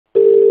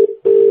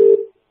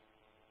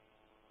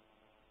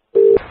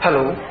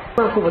Hello,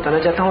 मैं आपको बताना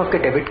चाहता हूँ आपके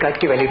डेबिट कार्ड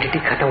की वैलिडिटी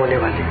खत्म होने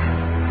वाली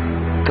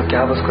है, तो क्या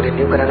आप उसको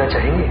रिन्यू कराना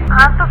चाहेंगे?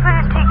 हाँ तो फिर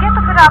ठीक है,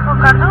 तो फिर आप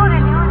कर दो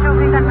रिन्यू जो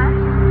भी करना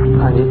है।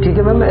 हाँ जी ठीक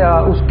है मैम,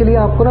 उसके लिए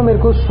आपको ना मेरे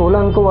को 16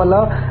 अंकों वाला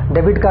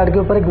डेबिट कार्ड के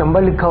ऊपर एक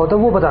नंबर लिखा होता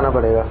है वो बताना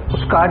पड़ेगा।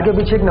 उस कार्ड के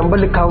पीछे एक नंबर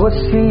लिखा होगा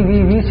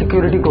CVV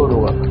सिक्योरिटी कोड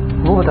होगा,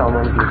 वो बताओ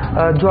मैम।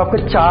 जो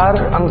आपका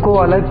 4 अंकों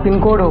वाला पिन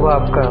कोड होगा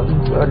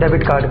आपका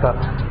डेबिट कार्ड का,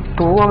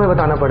 तो वो हमें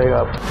बताना पड़ेगा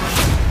आपको।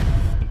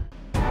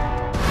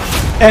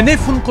 एने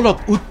फोन कलत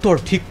उत्तर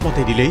ठीक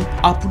मते दिलेই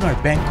আপোনাৰ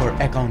বেংকৰ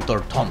একাউণ্টৰ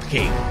ধন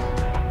শেষ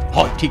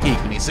হয়। ঠিকই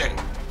শুনিছে।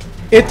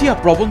 এতিয়া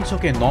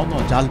প্ৰবঞ্চকে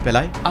ন জাল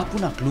পেলাই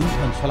আপোনাক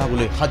লুণ্ঠন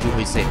চলাবলৈ সাজু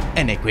হৈছে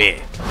এনেকৈয়ে।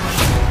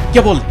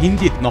 কেৱল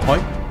হিন্দীত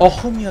নহয়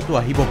অসমীয়াতো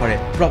আহিব পাৰে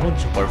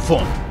প্ৰবঞ্চকৰ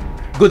ফোন।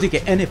 গতিকে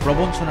এনে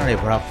প্ৰবঞ্চনাৰে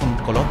ভৰা ফোন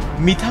কলত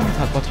মিঠা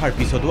মিঠা কথাৰ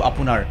পিছতো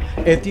আপোনাৰ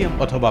ATM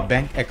অথবা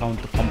বেংক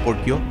একাউণ্ট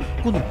সম্পৰ্কীয়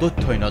কোনো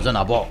তথ্যই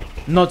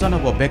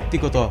নজনাব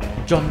ব্যক্তিগত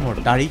জন্মৰ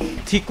তাৰিখ,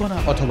 ঠিকনা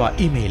অথবা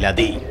ইমেইল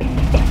আদি।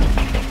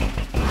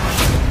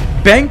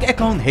 বেংক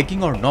একাউণ্ট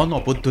হেকিঙৰ ন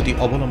পদ্ধতি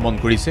অৱলম্বন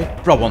কৰিছে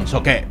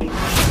প্ৰবঞ্চকে।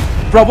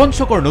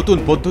 প্ৰবঞ্চকৰ নতুন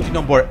পদ্ধতি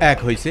নম্বৰ 1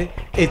 হৈছে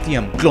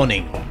ATM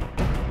ক্লোনিং।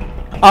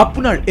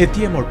 আপোনাৰ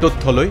ATMৰ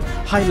তথ্য লৈ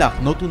হাইলাখ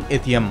নতুন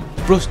ATM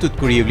প্ৰস্তুত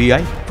কৰি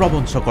উলিয়াই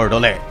প্ৰবঞ্চকৰ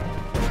দলে।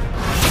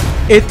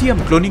 ATM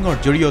ক্লোনিঙৰ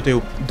জৰিয়তেও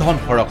ধন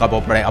সৰকাব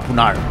পাৰে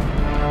আপোনাৰ।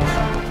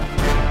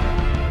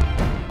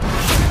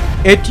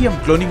 ATM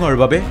ক্লোনিঙৰ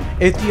বাবে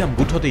ATM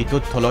বুথতেই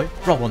তথ্য লয়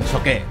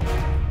প্ৰবঞ্চকে।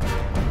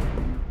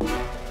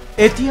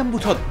 ATM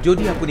বুথত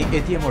যদি আপুনি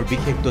ATMৰ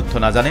বিশেষ তথ্য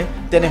নাজানে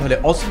তেনেহলে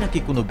অচিনাকি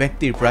কোনো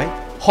ব্যক্তিৰ পৰাই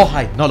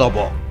সহায় নলব,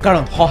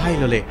 কাৰণ সহায়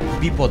ললে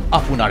বিপদ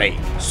আপোনাৰেই।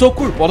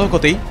 চকুৰ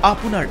পলকতেই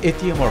আপোনাৰ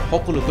ATMৰ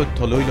সকলো তথ্য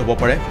লৈ ল'ব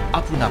পাৰে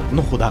আপোনাক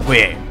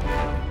নুসুধাকৈয়ে।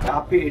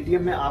 आपके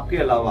ATM में आपके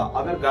अलावा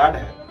अगर गार्ड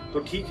है तो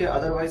ठीक है,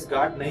 अदरवाइज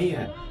गार्ड नहीं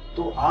है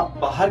तो आप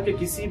बाहर के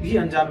किसी भी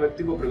अनजान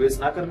व्यक्ति को प्रवेश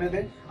ना करने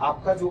दें।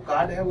 आपका जो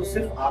कार्ड है वो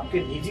सिर्फ आपके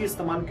निजी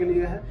इस्तेमाल के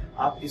लिए है।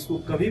 आप इसको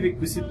कभी भी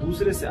किसी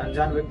दूसरे से,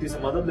 अनजान व्यक्ति से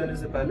मदद लेने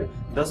से पहले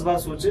 10 बार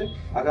सोचें।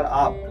 अगर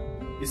आप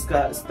इसका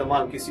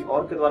इस्तेमाल किसी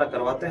और के द्वारा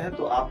करवाते हैं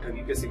तो आप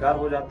ठगी के शिकार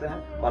हो जाते हैं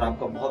और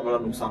आपका बहुत बड़ा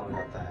नुकसान हो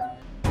जाता है।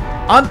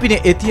 आनपिने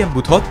ATM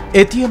बुथत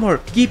ATMৰ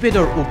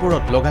কিপেডৰ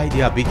ওপৰত লগাই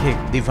দিয়া বিশেষ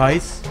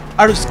ডিভাইস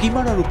আৰু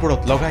স্কিমাৰৰ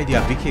ওপৰত লগাই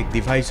দিয়া বিশেষ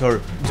ডিভাইসৰ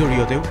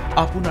জৰিয়তেও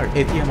আপোনাৰ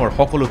ATMৰ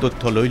সকলো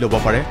তথ্য লৈ ল'ব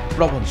পাৰে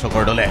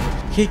প্ৰবঞ্চকৰ দলে।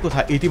 সেই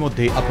কথা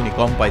ইতিমধ্যে আপুনি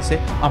গম পাইছে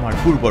আমাৰ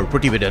পূৰ্বৰ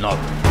প্ৰতিবেদনত।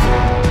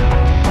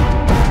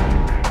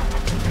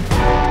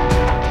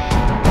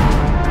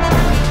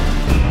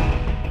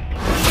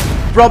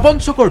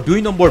 প্ৰবঞ্চকৰ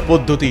 2 নম্বৰ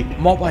পদ্ধতি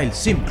মোবাইল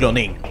সিম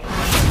ক্লোনিং।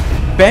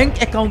 বেংক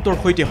একাউণ্টৰ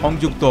সৈতে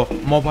সংযুক্ত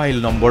মোবাইল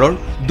নম্বৰৰ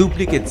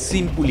ডুপ্লিকেট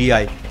সিম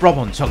উলিয়াই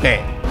প্ৰবঞ্চকে।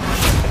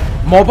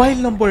 মোবাইল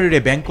নম্বৰেৰে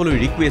বেংকলৈ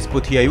ৰিকুৱেষ্ট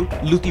পঠিয়াইও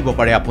লুটিব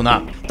পাৰে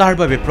আপোনাক। তাৰ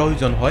বাবে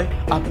প্ৰয়োজন হয়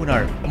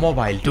আপোনাৰ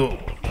মোবাইলটো।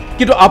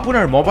 কিন্তু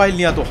আপোনাৰ মোবাইল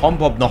নিয়াটো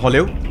সম্ভৱ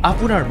নহলেও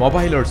আপোনাৰ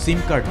মোবাইলৰ সিম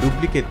কাৰ্ড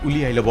ডুপ্লিকেট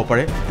উলিয়াই ল'ব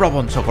পাৰে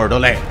প্ৰবঞ্চকৰ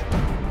দলে।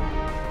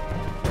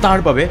 তাৰ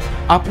বাবে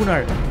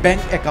আপোনাৰ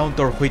বেংক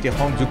একাউণ্টৰ সৈতে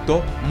সংযুক্ত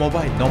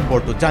মোবাইল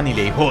নম্বৰটো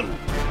জানিলেই হ'ল।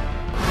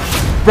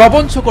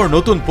 প্ৰবঞ্চকৰ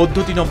নতুন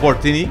পদ্ধতি নম্বৰ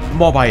 3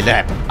 মোবাইল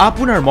এপ।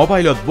 আপোনাৰ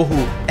মোবাইলত বহু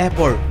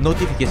এপৰ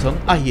নটিফিকেশন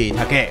আহিয়েই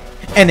থাকে।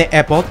 এনে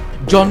এপত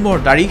জন্মৰ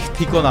তাৰিখ,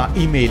 ঠিকনা,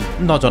 ইমেইল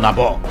নজনাব।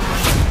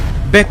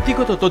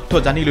 ব্যক্তিগত তথ্য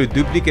জানিলৈ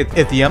ডুপ্লিকেট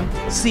ATM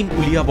সিম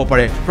উলিয়াব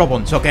পাৰে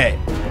প্ৰবঞ্চকে।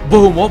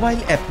 বহু মোবাইল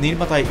এপ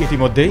নিৰ্মাতাই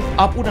ইতিমধ্যে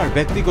আপোনাৰ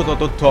ব্যক্তিগত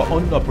তথ্য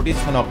অন্য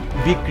প্ৰতিষ্ঠানক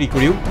বিক্ৰী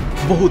কৰিও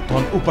বহুত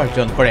ধন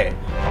উপাৰ্জন কৰে।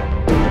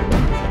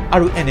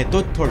 আৰু এনে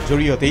তথ্যৰ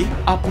জৰিয়তেই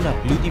আপোনাক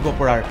লুটিব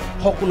পৰাৰ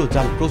সকলো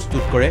জাল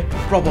প্ৰস্তুত কৰে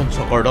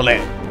প্ৰবঞ্চকৰ দলে।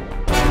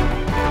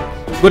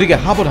 গতিকে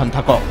সাৱধান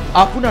থাকক।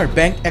 আপোনাৰ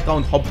বেংক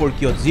একাউণ্ট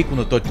সম্পৰ্কীয়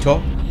যিকোনো তথ্য,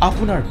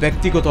 আপোনাৰ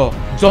ব্যক্তিগত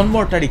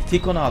জন্মৰ তাৰিখ,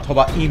 ঠিকনা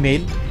অথবা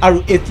ইমেইল আৰু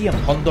ATM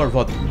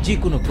সন্দৰ্ভত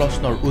যিকোনো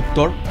প্ৰশ্নৰ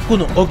উত্তৰ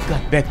কোনো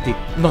অজ্ঞাত ব্যক্তিক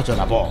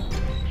নজনাব।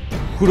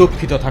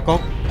 সুৰক্ষিত থাকক,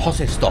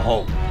 সচেষ্ট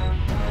হওক।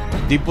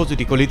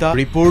 Dibyajyoti Kalita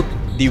report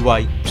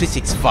DY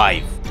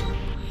 365।